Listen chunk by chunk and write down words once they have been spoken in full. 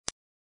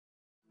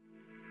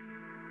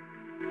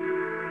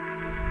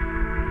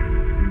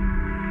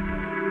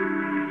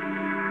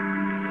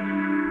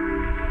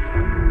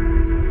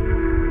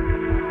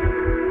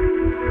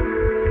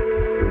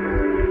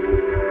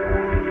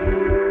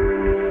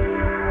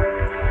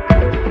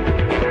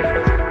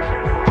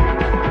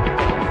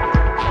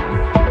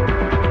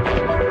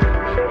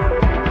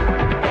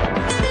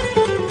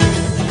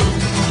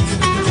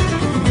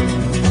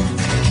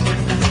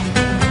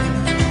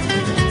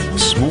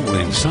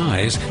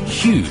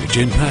refuge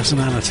in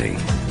personality,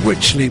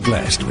 richly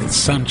blessed with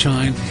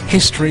sunshine,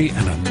 history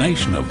and a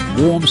nation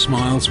of warm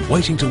smiles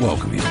waiting to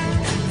welcome you.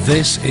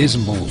 This is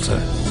Malta.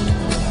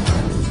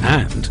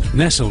 And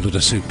nestled at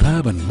a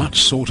superb and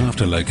much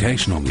sought-after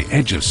location on the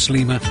edge of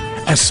Sliema,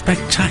 a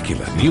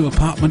spectacular new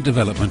apartment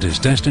development is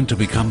destined to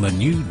become the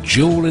new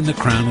jewel in the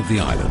crown of the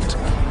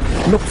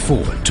island. Look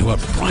forward to a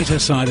brighter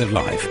side of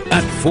life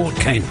at Fort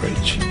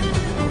Cambridge.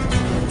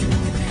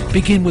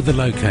 Begin with the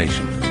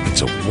location.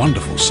 It's a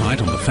wonderful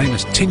site on the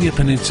famous Tigne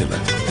peninsula.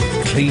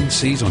 Clean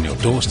seas on your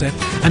doorstep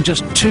and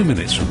just 2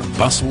 minutes from the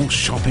bustle,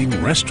 shopping,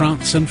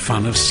 restaurants and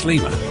fun of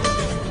Sliema.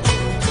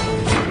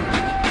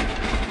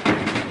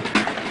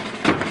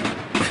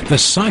 The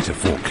site of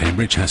Fort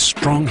Cambridge has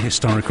strong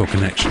historical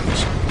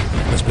connections.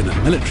 There's been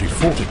a military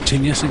fort at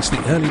Tigne since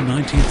the early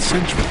 19th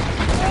century.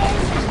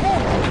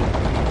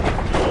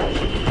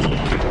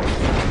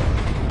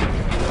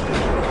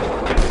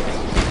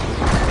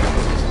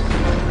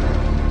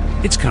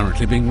 It's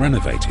currently being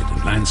renovated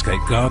and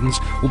landscape gardens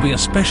will be a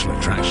special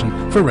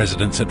attraction for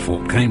residents at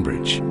Fort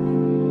Cambridge.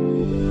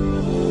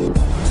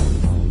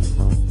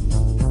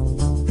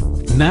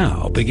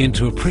 Now begin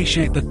to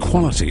appreciate the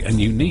quality and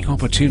unique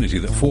opportunity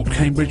that Fort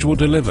Cambridge will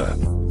deliver.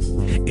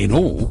 In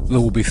all, there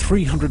will be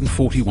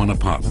 341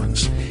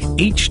 apartments,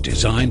 each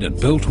designed and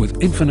built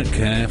with infinite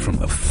care from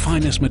the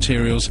finest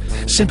materials,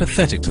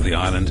 sympathetic to the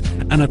island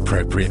and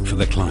appropriate for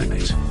the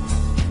climate.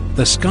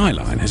 The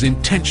skyline has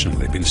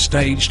intentionally been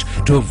staged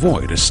to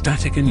avoid a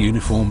static and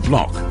uniform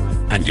block,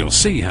 and you'll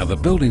see how the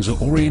buildings are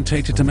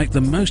orientated to make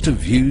the most of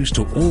views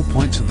to all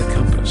points of the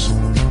compass.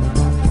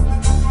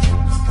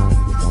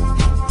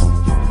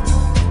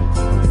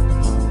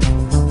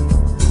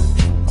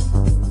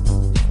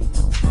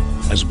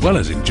 As well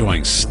as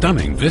enjoying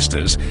stunning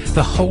vistas,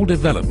 the whole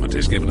development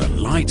is given a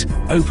light,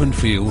 open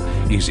feel,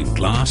 using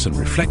glass and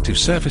reflective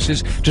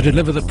surfaces to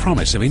deliver the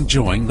promise of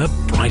enjoying the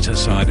brighter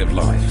side of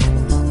life.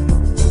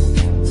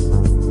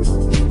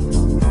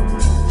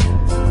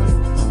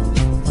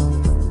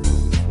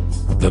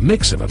 The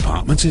mix of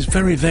apartments is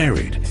very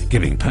varied,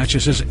 giving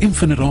purchasers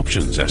infinite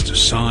options as to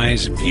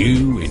size,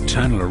 view,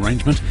 internal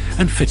arrangement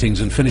and fittings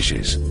and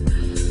finishes.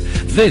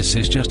 This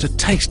is just a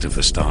taste of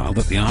the style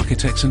that the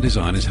architects and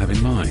designers have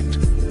in mind.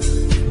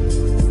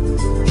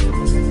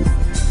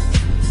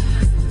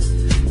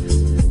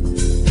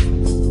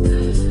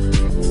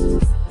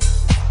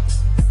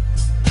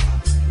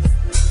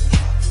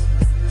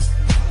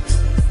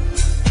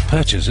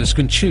 Purchasers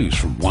can choose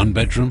from 1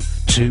 bedroom,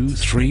 2,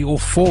 3 or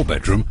 4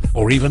 bedroom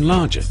or even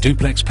larger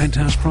duplex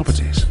penthouse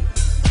properties.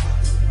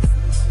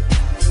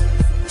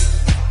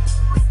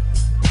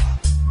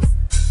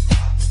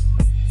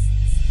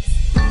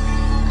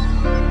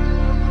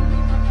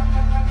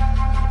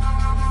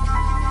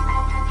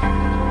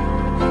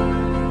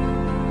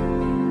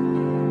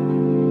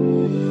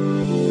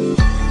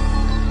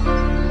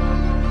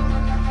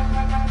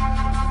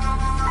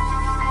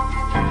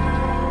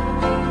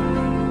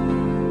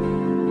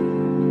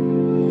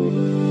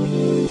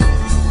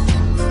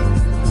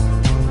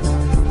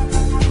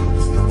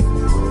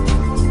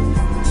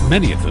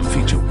 Many of them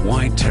feature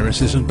wide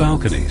terraces and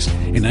balconies,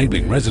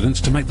 enabling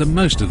residents to make the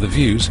most of the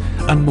views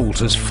and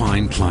Malta's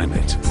fine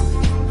climate.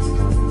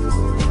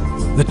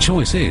 The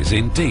choice is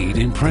indeed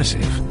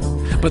impressive,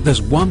 but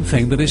there's one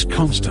thing that is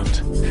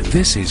constant.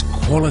 This is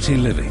quality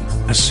living,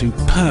 a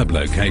superb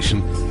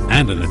location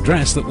and an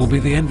address that will be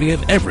the envy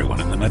of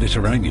everyone in the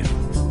Mediterranean.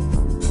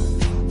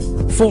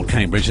 Fort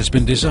Cambridge has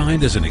been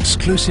designed as an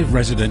exclusive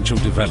residential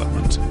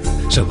development,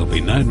 so there'll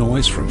be no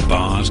noise from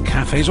bars,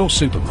 cafes or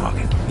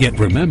supermarket. Yet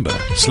remember,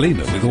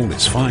 Sliema, with all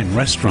its fine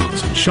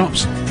restaurants and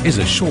shops, is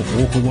a short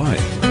walk away.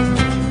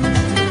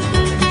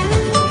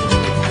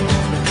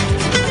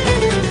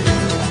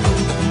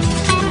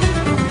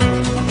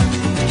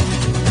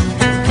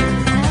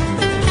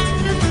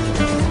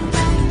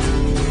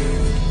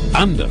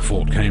 Under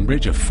Fort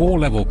Cambridge, a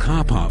 4-level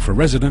car park for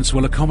residents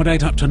will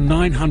accommodate up to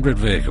 900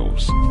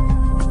 vehicles.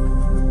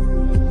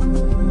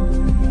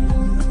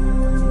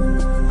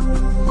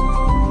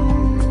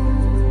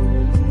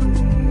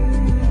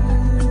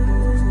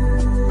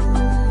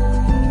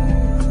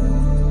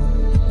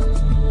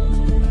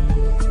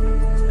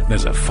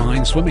 There's a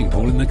fine swimming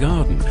pool in the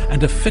garden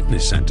and a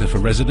fitness centre for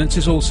residents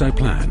is also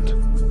planned.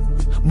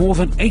 More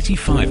than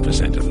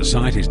 85% of the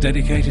site is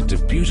dedicated to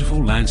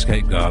beautiful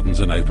landscape gardens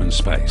and open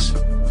space.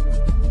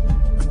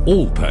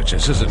 All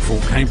purchasers at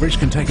Fort Cambridge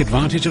can take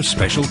advantage of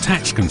special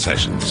tax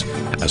concessions,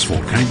 as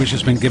Fort Cambridge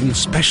has been given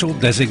special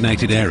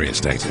designated area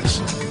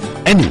status.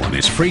 Anyone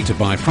is free to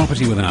buy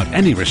property without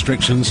any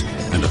restrictions,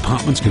 and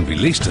apartments can be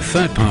leased to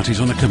third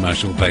parties on a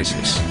commercial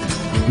basis.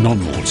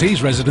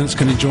 Non-Maltese residents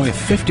can enjoy a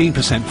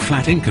 15%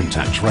 flat income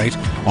tax rate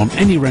on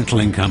any rental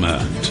income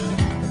earned.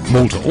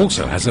 Malta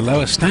also has a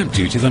lower stamp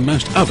duty than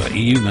most other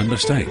EU member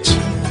states.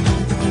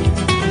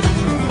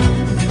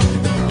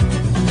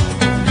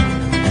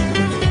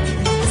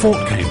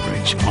 Fort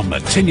Cambridge on the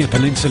Tigne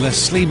Peninsula,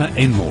 Sliema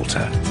in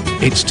Malta.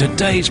 It's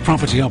today's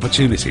property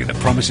opportunity that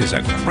promises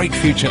a great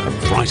future of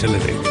brighter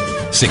living.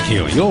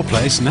 Secure your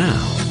place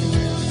now.